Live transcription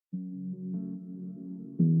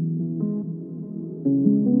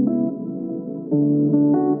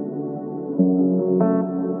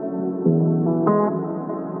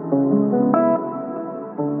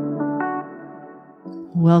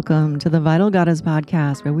Welcome to the Vital Goddess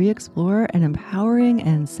podcast, where we explore an empowering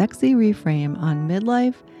and sexy reframe on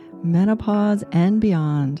midlife, menopause, and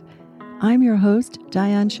beyond. I'm your host,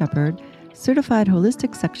 Diane Shepard, certified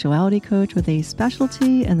holistic sexuality coach with a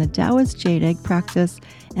specialty in the Taoist Jade Egg practice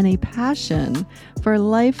and a passion for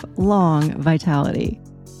lifelong vitality.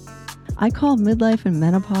 I call midlife and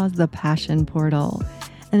menopause the passion portal,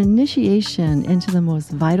 an initiation into the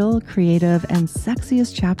most vital, creative, and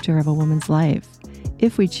sexiest chapter of a woman's life,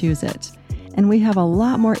 if we choose it. And we have a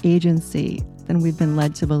lot more agency than we've been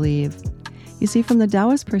led to believe. You see, from the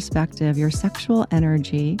Taoist perspective, your sexual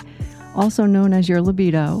energy, also known as your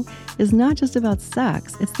libido, is not just about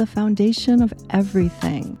sex. It's the foundation of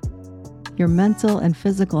everything. Your mental and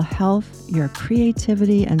physical health, your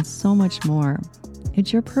creativity, and so much more.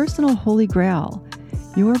 It's your personal holy grail,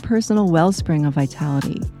 your personal wellspring of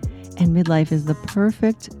vitality. And midlife is the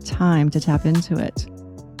perfect time to tap into it.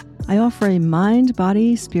 I offer a mind,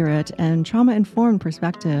 body, spirit, and trauma-informed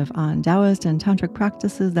perspective on Taoist and Tantric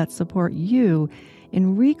practices that support you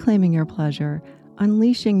in reclaiming your pleasure,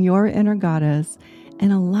 unleashing your inner goddess,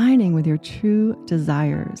 and aligning with your true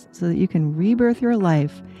desires so that you can rebirth your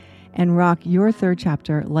life and rock your third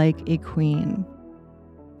chapter like a queen.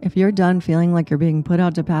 If you're done feeling like you're being put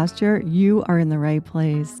out to pasture, you are in the right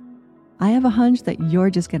place. I have a hunch that you're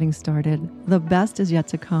just getting started. The best is yet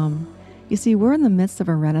to come. You see, we're in the midst of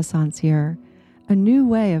a renaissance here. A new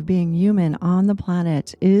way of being human on the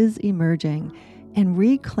planet is emerging, and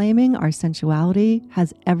reclaiming our sensuality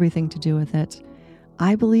has everything to do with it.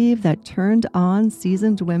 I believe that turned on,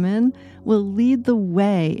 seasoned women will lead the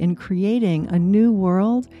way in creating a new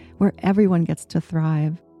world where everyone gets to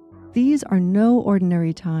thrive. These are no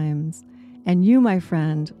ordinary times, and you, my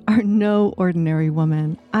friend, are no ordinary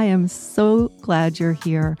woman. I am so glad you're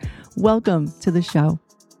here. Welcome to the show.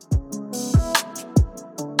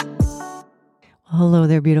 Hello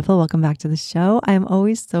there, beautiful. Welcome back to the show. I am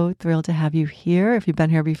always so thrilled to have you here. If you've been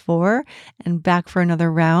here before and back for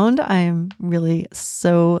another round, I am really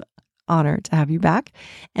so honored to have you back.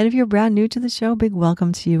 And if you're brand new to the show, big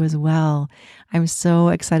welcome to you as well. I'm so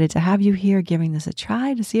excited to have you here, giving this a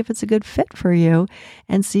try to see if it's a good fit for you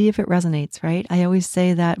and see if it resonates, right? I always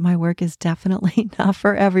say that my work is definitely not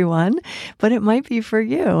for everyone, but it might be for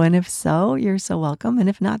you. And if so, you're so welcome. And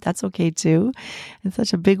if not, that's okay too. It's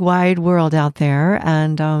such a big, wide world out there.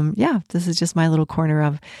 And this is just my little corner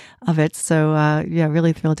of it. So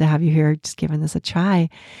really thrilled to have you here, just giving this a try.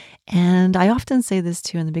 And I often say this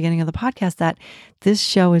too in the beginning of the podcast, that this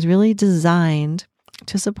show is really designed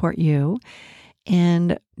to support you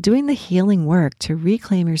in doing the healing work to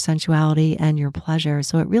reclaim your sensuality and your pleasure.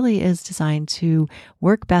 So it really is designed to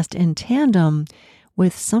work best in tandem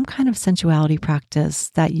with some kind of sensuality practice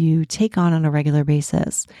that you take on a regular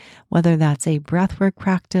basis, whether that's a breathwork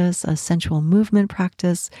practice, a sensual movement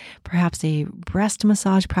practice, perhaps a breast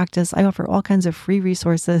massage practice. I offer all kinds of free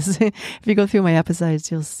resources. If you go through my episodes,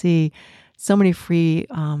 you'll see so many free,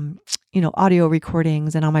 audio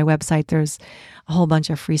recordings. And on my website, there's a whole bunch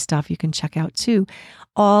of free stuff you can check out too,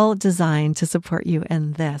 all designed to support you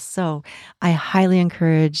in this. So I highly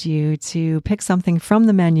encourage you to pick something from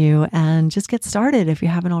the menu and just get started if you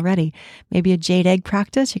haven't already. Maybe a jade egg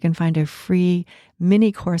practice. You can find a free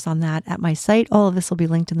mini course on that at my site. All of this will be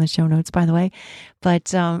linked in the show notes, by the way.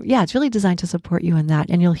 But it's really designed to support you in that.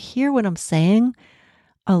 And you'll hear what I'm saying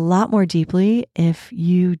a lot more deeply if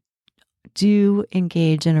you do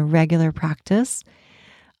engage in a regular practice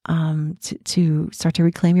to start to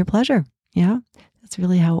reclaim your pleasure. Yeah, that's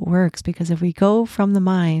really how it works. Because if we go from the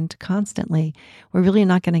mind constantly, we're really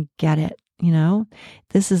not going to get it.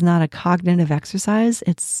 This is not a cognitive exercise.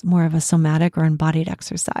 It's more of a somatic or embodied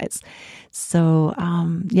exercise. So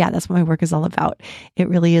that's what my work is all about. It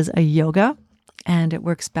really is a yoga, and it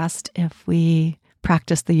works best if we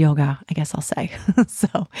practice the yoga, I guess I'll say.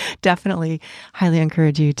 So definitely highly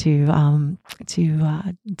encourage you to do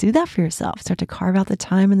that for yourself. Start to carve out the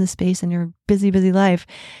time and the space in your busy, busy life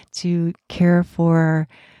to care for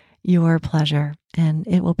your pleasure, and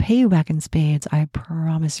it will pay you back in spades. I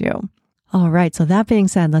promise you. All right. So that being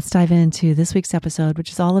said, let's dive into this week's episode,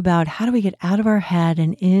 which is all about how do we get out of our head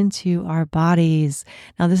and into our bodies.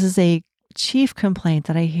 Now, this is a chief complaint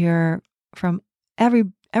that I hear from every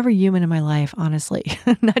human in my life, honestly,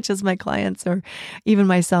 not just my clients or even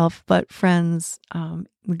myself, but friends,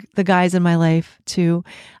 the guys in my life too.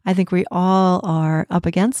 I think we all are up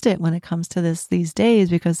against it when it comes to this these days,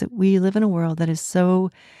 because we live in a world that is so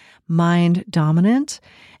mind dominant.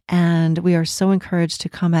 And we are so encouraged to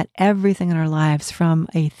come at everything in our lives from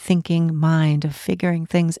a thinking mind, of figuring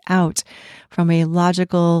things out, from a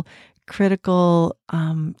logical, critical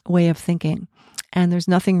way of thinking. And there's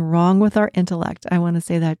nothing wrong with our intellect. I want to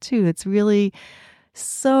say that too. It's really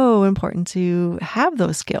so important to have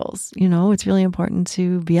those skills. It's really important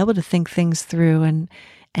to be able to think things through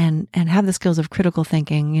and have the skills of critical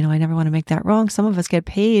thinking. I never want to make that wrong. Some of us get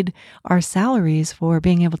paid our salaries for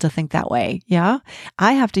being able to think that way. Yeah.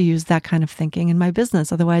 I have to use that kind of thinking in my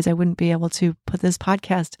business. Otherwise, I wouldn't be able to put this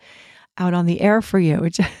podcast out on the air for you.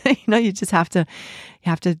 Which, you just have to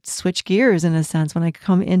switch gears in a sense. When I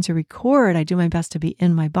come in to record, I do my best to be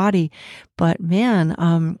in my body. But man,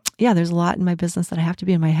 there's a lot in my business that I have to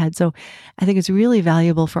be in my head. So I think it's really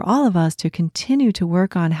valuable for all of us to continue to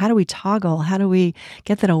work on how do we toggle, how do we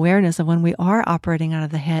get that awareness of when we are operating out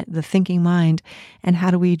of the head, the thinking mind, and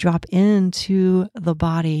how do we drop into the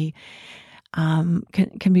body.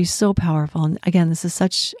 Can be so powerful. And again, this is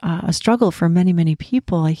such a struggle for many, many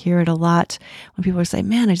people. I hear it a lot when people say,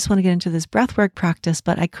 man, I just want to get into this breathwork practice,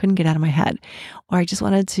 but I couldn't get out of my head. Or I just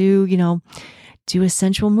wanted to, do a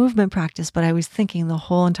sensual movement practice, but I was thinking the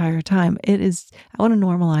whole entire time. I want to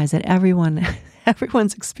normalize it.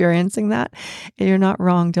 Everyone's experiencing that. You're not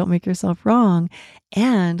wrong. Don't make yourself wrong.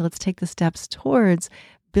 And let's take the steps towards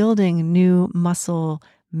building new muscle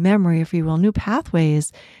memory, if you will, new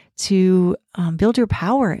pathways to build your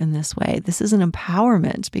power in this way. This is an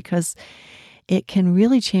empowerment because it can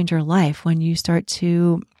really change your life when you start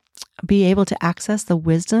to be able to access the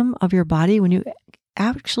wisdom of your body, when you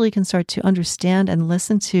actually can start to understand and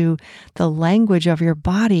listen to the language of your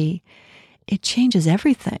body. It changes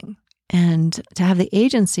everything. And to have the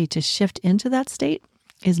agency to shift into that state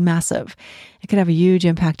is massive. It could have a huge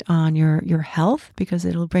impact on your health because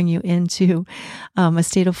it'll bring you into a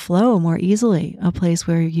state of flow more easily, a place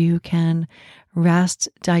where you can rest,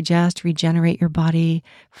 digest, regenerate your body,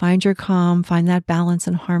 find your calm, find that balance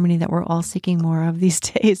and harmony that we're all seeking more of these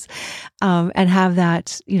days, and have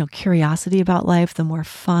that, curiosity about life, the more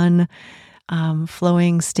fun,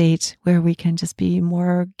 flowing state where we can just be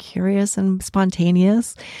more curious and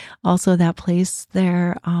spontaneous. Also that place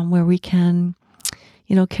there where we can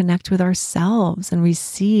connect with ourselves and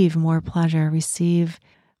receive more pleasure, receive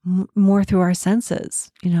more through our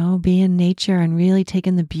senses, be in nature and really take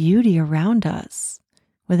in the beauty around us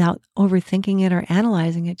without overthinking it or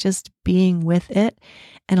analyzing it, just being with it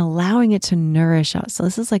and allowing it to nourish us. So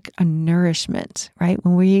this is like a nourishment, right?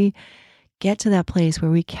 When we get to that place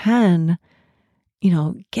where we can,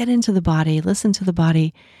 get into the body, listen to the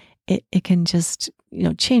body, it can just,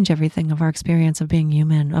 change everything of our experience of being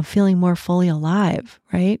human, of feeling more fully alive,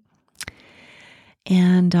 right?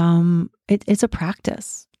 And it's a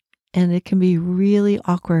practice, and it can be really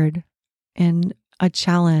awkward and a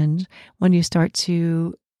challenge when you start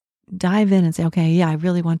to dive in and say, okay, yeah, I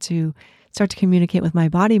really want to start to communicate with my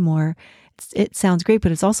body more. It sounds great,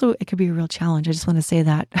 but it could be a real challenge. I just want to say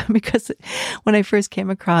that because when I first came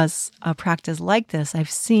across a practice like this, I've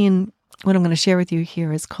seen what I'm going to share with you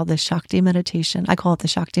here is called the Shakti meditation. I call it the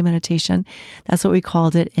Shakti meditation. That's what we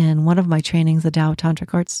called it in one of my trainings, the Tao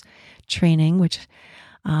Tantric Arts training, which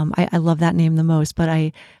I love that name the most. But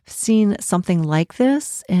I've seen something like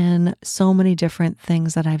this in so many different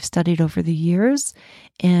things that I've studied over the years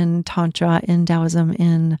in Tantra, in Taoism,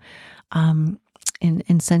 in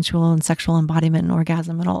sensual and sexual embodiment and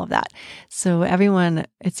orgasm and all of that. So everyone,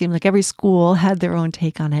 it seemed like every school had their own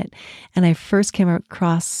take on it. And I first came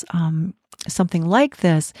across something like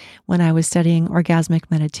this when I was studying orgasmic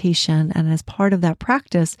meditation. And as part of that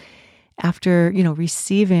practice, after,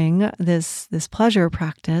 receiving this pleasure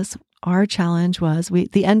practice, our challenge was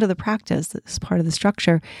the end of the practice, this part of the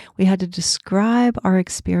structure, we had to describe our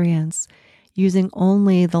experience using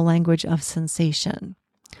only the language of sensation,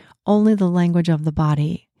 only the language of the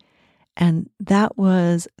body. And that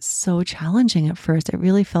was so challenging at first. It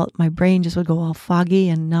really felt my brain just would go all foggy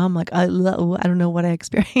and numb, like, I don't know what I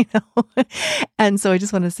experienced. And so I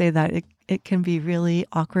just want to say that it can be really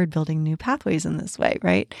awkward building new pathways in this way,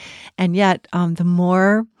 right? And yet, the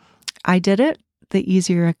more I did it, the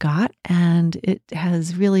easier it got. And it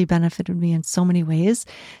has really benefited me in so many ways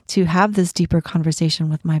to have this deeper conversation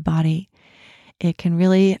with my body. It can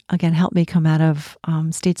really, again, help me come out of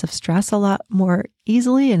states of stress a lot more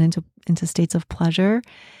easily and into states of pleasure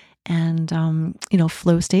and,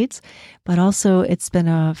 flow states. But also it's been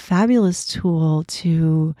a fabulous tool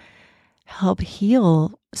to help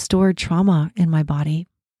heal stored trauma in my body,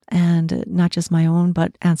 and not just my own,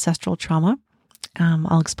 but ancestral trauma.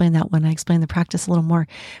 I'll explain that when I explain the practice a little more,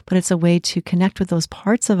 but it's a way to connect with those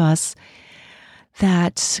parts of us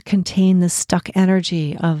that contain this stuck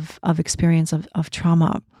energy of experience of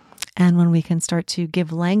trauma. And when we can start to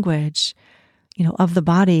give language, of the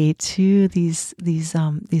body to these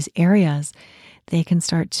areas, they can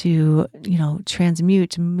start to,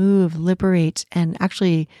 transmute, move, liberate, and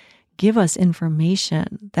actually give us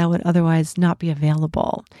information that would otherwise not be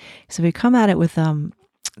available. So we come at it with the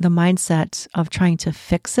mindset of trying to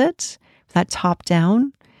fix it, that top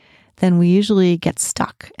down, then we usually get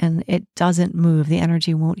stuck and it doesn't move. The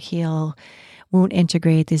energy won't heal, won't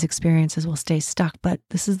integrate. These experiences will stay stuck. But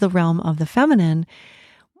this is the realm of the feminine.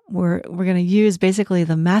 We're going to use basically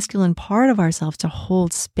the masculine part of ourselves to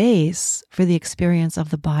hold space for the experience of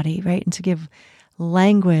the body, right? And to give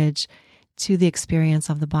language to the experience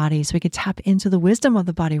of the body so we could tap into the wisdom of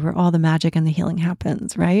the body where all the magic and the healing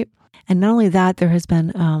happens, right? And not only that, there has been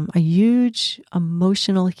a huge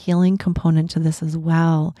emotional healing component to this as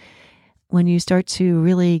well. When you start to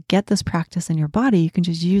really get this practice in your body, you can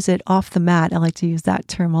just use it off the mat. I like to use that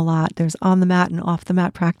term a lot. There's on the mat and off the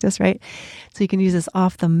mat practice, right? So you can use this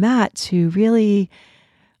off the mat to really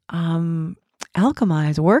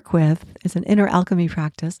alchemize, work with, it's an inner alchemy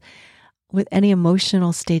practice, with any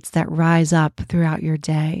emotional states that rise up throughout your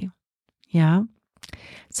day. Yeah.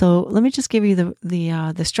 So let me just give you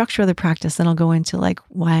the structure of the practice, and I'll go into like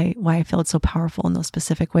why I feel it's so powerful in those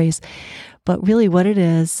specific ways. But really what it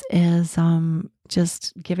is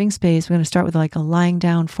just giving space. We're going to start with like a lying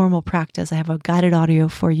down formal practice. I have a guided audio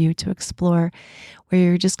for you to explore where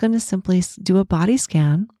you're just going to simply do a body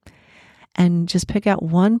scan and just pick out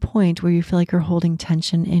one point where you feel like you're holding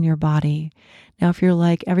tension in your body. Now, if you're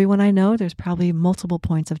like everyone I know, there's probably multiple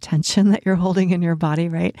points of tension that you're holding in your body,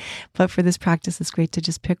 right? But for this practice, it's great to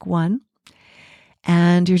just pick one.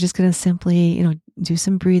 And you're just going to simply, do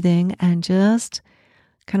some breathing and just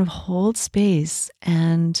kind of hold space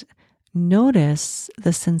and notice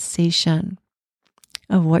the sensation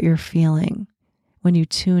of what you're feeling when you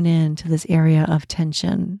tune in to this area of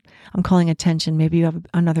tension. I'm calling it tension. Maybe you have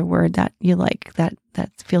another word that you like that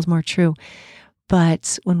feels more true.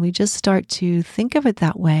 But when we just start to think of it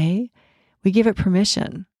that way, we give it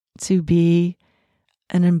permission to be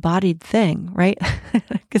an embodied thing, right?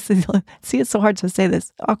 Because see, it's so hard to say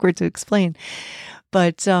this, awkward to explain.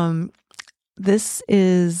 But this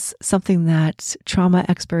is something that trauma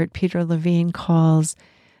expert Peter Levine calls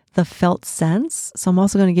the felt sense. So I'm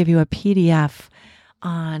also going to give you a PDF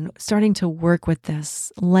on starting to work with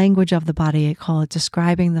this language of the body. I call it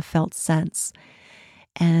describing the felt sense.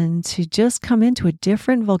 And to just come into a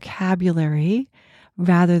different vocabulary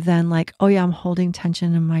rather than like, oh yeah, I'm holding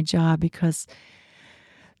tension in my jaw because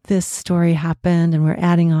this story happened and we're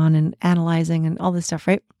adding on and analyzing and all this stuff,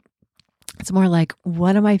 right? It's more like,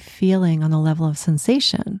 what am I feeling on the level of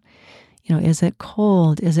sensation? Is it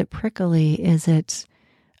cold? Is it prickly? Does it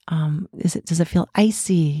feel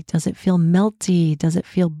icy? Does it feel melty? Does it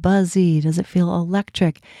feel buzzy? Does it feel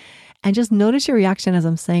electric? And just notice your reaction as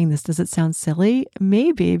I'm saying this. Does it sound silly?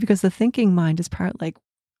 Maybe, because the thinking mind is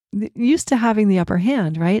used to having the upper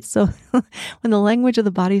hand, right? So when the language of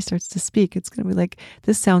the body starts to speak, it's going to be like,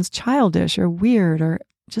 this sounds childish or weird or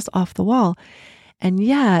just off the wall. And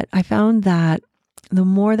yet I found that the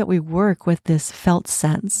more that we work with this felt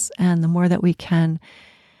sense and the more that we can,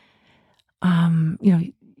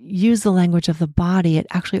 use the language of the body, it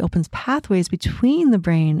actually opens pathways between the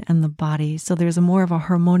brain and the body. So there's more of a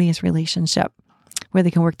harmonious relationship where they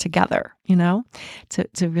can work together,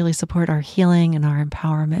 to really support our healing and our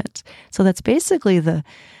empowerment. So that's basically the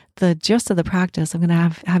gist of the practice. I'm going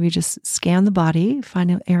to have you just scan the body, find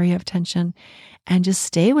an area of tension, and just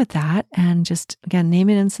stay with that. And just, again, name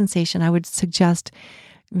it in sensation. I would suggest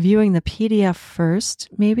viewing the PDF first,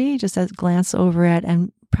 maybe just as glance over it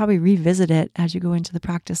and probably revisit it as you go into the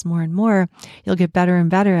practice more and more. You'll get better and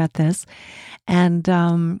better at this and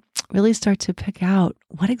really start to pick out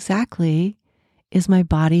what exactly is my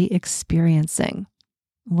body experiencing?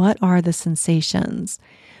 What are the sensations?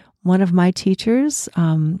 One of my teachers,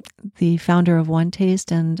 the founder of One Taste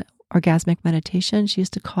and Orgasmic Meditation, she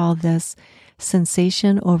used to call this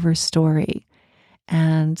sensation over story.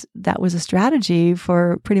 And that was a strategy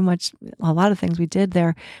for pretty much a lot of things we did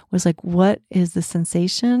there was like, what is the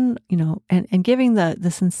sensation, and giving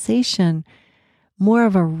the sensation more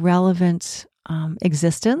of a relevant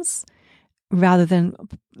existence rather than,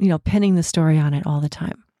 pinning the story on it all the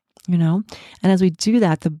time, And as we do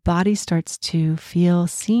that, the body starts to feel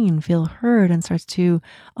seen, feel heard, and starts to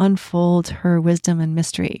unfold her wisdom and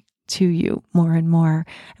mystery to you more and more.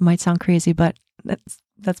 It might sound crazy, but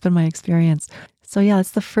that's been my experience. So yeah,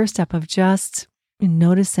 it's the first step of just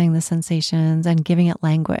noticing the sensations and giving it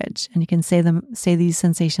language. And you can say these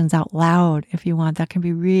sensations out loud if you want. That can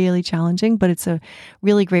be really challenging, but it's a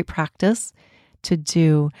really great practice to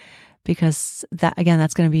do, because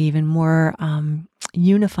that's going to be even more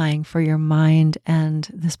unifying for your mind and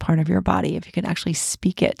this part of your body if you can actually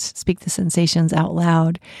speak the sensations out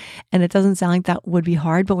loud. And it doesn't sound like that would be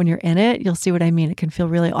hard, but when you're in it, you'll see what I mean. It can feel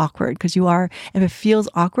really awkward because if it feels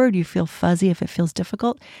awkward, you feel fuzzy. If it feels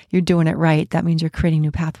difficult, you're doing it right. That means you're creating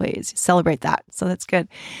new pathways. Celebrate that. So that's good.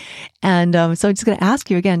 And so I'm just going to ask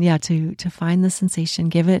you again, to find the sensation,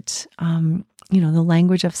 give it, the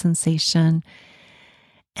language of sensation,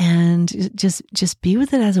 and just be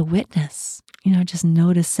with it as a witness, just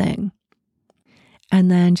noticing. And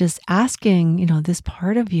then just asking, this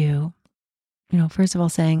part of you, first of all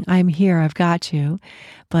saying, I'm here, I've got you,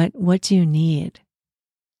 but what do you need?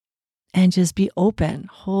 And just be open,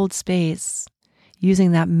 hold space,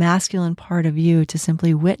 using that masculine part of you to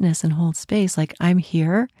simply witness and hold space, like, I'm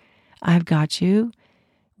here, I've got you,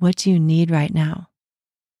 what do you need right now?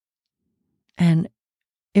 And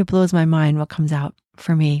it blows my mind what comes out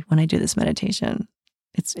for me when I do this meditation.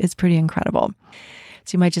 It's pretty incredible.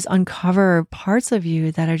 So you might just uncover parts of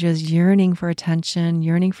you that are just yearning for attention,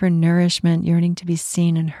 yearning for nourishment, yearning to be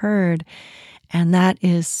seen and heard. And that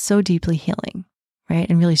is so deeply healing, right?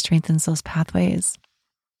 And really strengthens those pathways.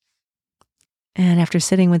 And after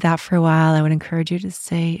sitting with that for a while, I would encourage you to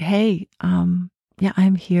say, hey, I'm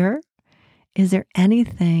here. Is there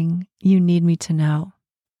anything you need me to know?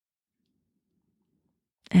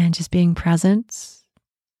 And just being present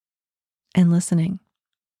and listening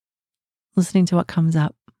to what comes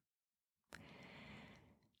up.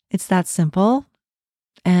 It's that simple,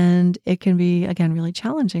 and it can be, again, really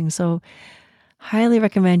challenging. So highly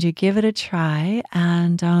recommend you give it a try,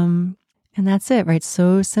 and that's it, right?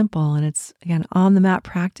 So simple. And it's, again, on the mat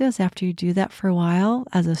practice. After you do that for a while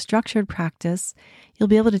as a structured practice, you'll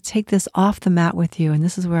be able to take this off the mat with you. And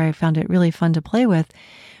this is where I found it really fun to play with,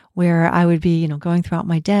 where I would be, going throughout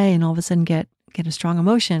my day and all of a sudden get a strong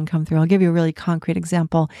emotion come through. I'll give you a really concrete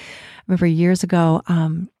example. I remember years ago,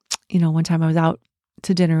 one time I was out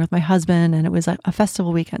to dinner with my husband, and it was a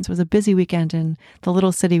festival weekend. So it was a busy weekend in the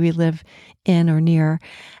little city we live in or near.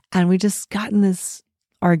 And we just got in this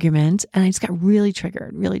argument, and I just got really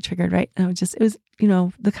triggered, right? And it was,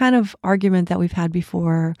 the kind of argument that we've had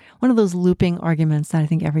before, one of those looping arguments that I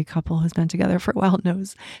think every couple who's been together for a while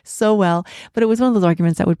knows so well. But it was one of those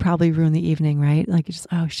arguments that would probably ruin the evening, right? Like, just,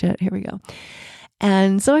 oh shit, here we go.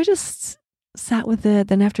 And so I just sat with it.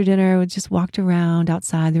 Then after dinner, we just walked around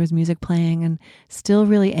outside. There was music playing and still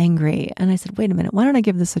really angry. And I said, wait a minute, why don't I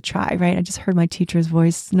give this a try, right? I just heard my teacher's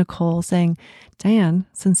voice, Nicole, saying, Diane,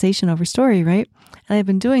 sensation over story, right? And I've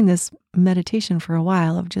been doing this meditation for a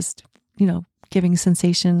while of just, giving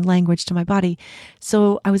sensation language to my body.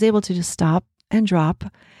 So I was able to just stop and drop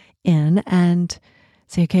in and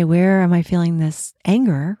say, okay, where am I feeling this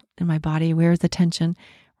anger in my body? Where's the tension?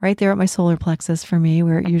 Right there at my solar plexus for me,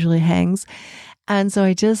 where it usually hangs. And so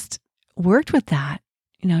I just worked with that,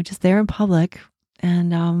 just there in public,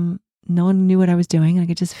 and no one knew what I was doing. And I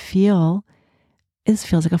could just feel, this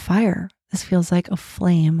feels like a fire. This feels like a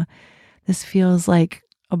flame. This feels like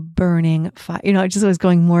a burning fire. I just was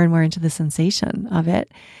going more and more into the sensation of it.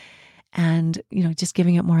 And, just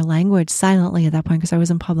giving it more language silently at that point, because I was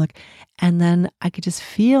in public. And then I could just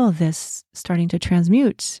feel this starting to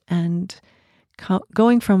transmute and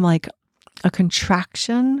going from like a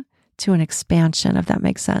contraction to an expansion, if that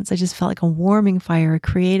makes sense. I just felt like a warming fire, a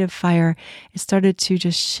creative fire. It started to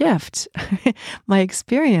just shift my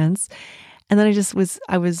experience. And then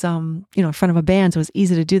I was in front of a band, so it was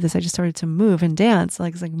easy to do this. I just started to move and dance,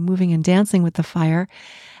 like moving and dancing with the fire.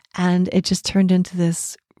 And it just turned into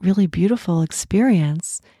this really beautiful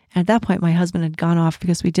experience. And at that point, my husband had gone off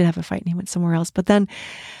because we did have a fight and he went somewhere else. But then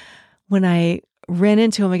when I ran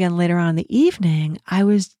into him again later on in the evening, I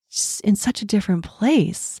was just in such a different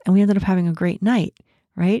place, and we ended up having a great night,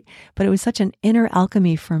 right? But it was such an inner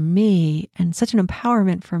alchemy for me and such an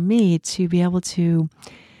empowerment for me to be able to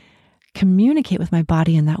communicate with my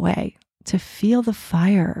body in that way, to feel the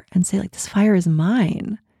fire and say, like, this fire is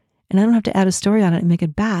mine. And I don't have to add a story on it and make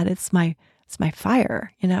it bad. It's my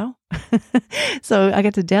fire, So I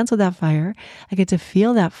get to dance with that fire. I get to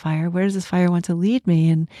feel that fire. Where does this fire want to lead me?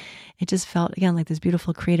 And it just felt, again, like this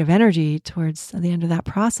beautiful creative energy towards the end of that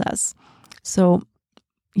process. So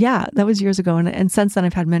yeah, that was years ago. And since then,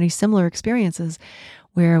 I've had many similar experiences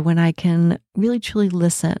where when I can really, truly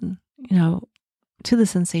listen, to the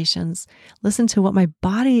sensations, listen to what my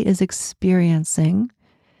body is experiencing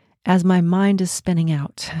as my mind is spinning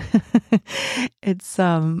out. It's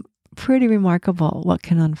pretty remarkable what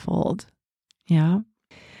can unfold, Yeah.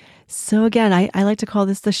 So again, I like to call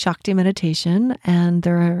this the Shakti meditation, and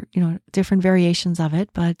there are, different variations of it,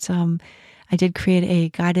 but I did create a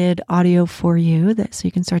guided audio for you so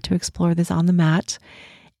you can start to explore this on the mat.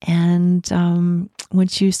 And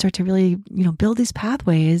once you start to really, build these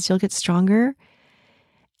pathways, you'll get stronger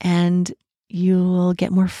and you'll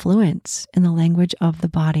get more fluent in the language of the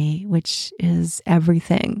body, which is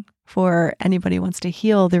everything for anybody who wants to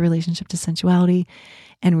heal their relationship to sensuality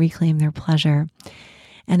and reclaim their pleasure.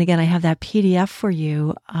 And again, I have that PDF for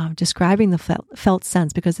you describing the felt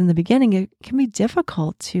sense, because in the beginning, it can be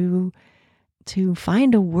difficult to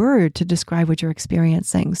find a word to describe what you're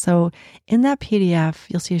experiencing. So in that PDF,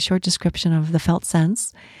 you'll see a short description of the felt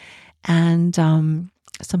sense and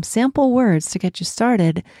some sample words to get you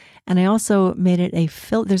started. And I also made it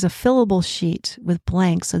there's a fillable sheet with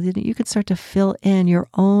blanks so that you could start to fill in your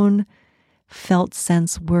own felt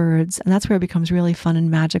sense words. And that's where it becomes really fun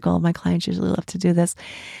and magical. My clients usually love to do this.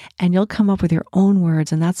 And you'll come up with your own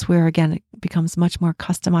words. And that's where, again, it becomes much more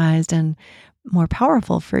customized and more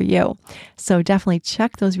powerful for you. So definitely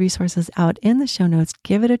check those resources out in the show notes.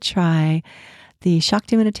 Give it a try. The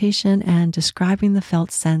Shakti meditation and describing the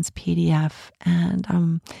felt sense PDF. And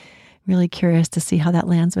I'm really curious to see how that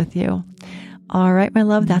lands with you. All right, my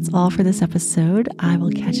love, that's all for this episode. I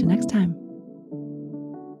will catch you next time.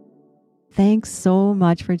 Thanks so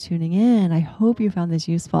much for tuning in. I hope you found this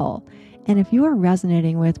useful. And if you are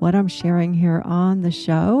resonating with what I'm sharing here on the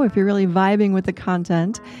show, if you're really vibing with the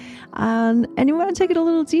content, and you want to take it a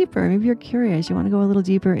little deeper, maybe you're curious, you want to go a little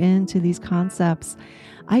deeper into these concepts,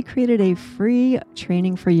 I created a free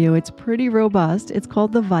training for you. It's pretty robust. It's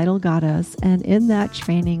called The Vital Goddess. And in that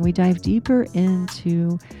training, we dive deeper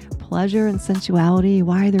into pleasure and sensuality,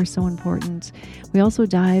 why they're so important. We also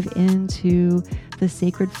dive into the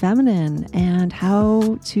sacred feminine and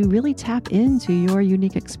how to really tap into your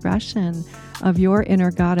unique expression of your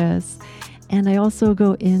inner goddess. And I also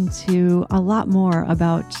go into a lot more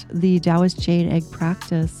about the Taoist Jade Egg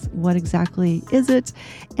practice. What exactly is it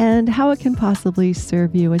and how it can possibly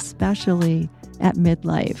serve you, especially at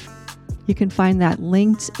midlife. You can find that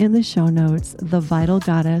linked in the show notes, the Vital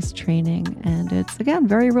Goddess training. And it's, again,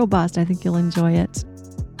 very robust. I think you'll enjoy it.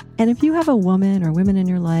 And if you have a woman or women in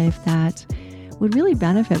your life that would really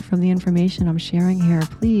benefit from the information I'm sharing here,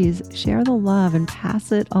 please share the love and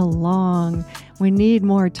pass it along. We need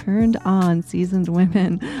more turned on, seasoned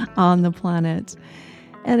women on the planet.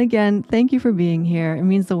 And again, thank you for being here. It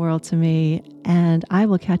means the world to me. And I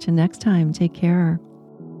will catch you next time. Take care.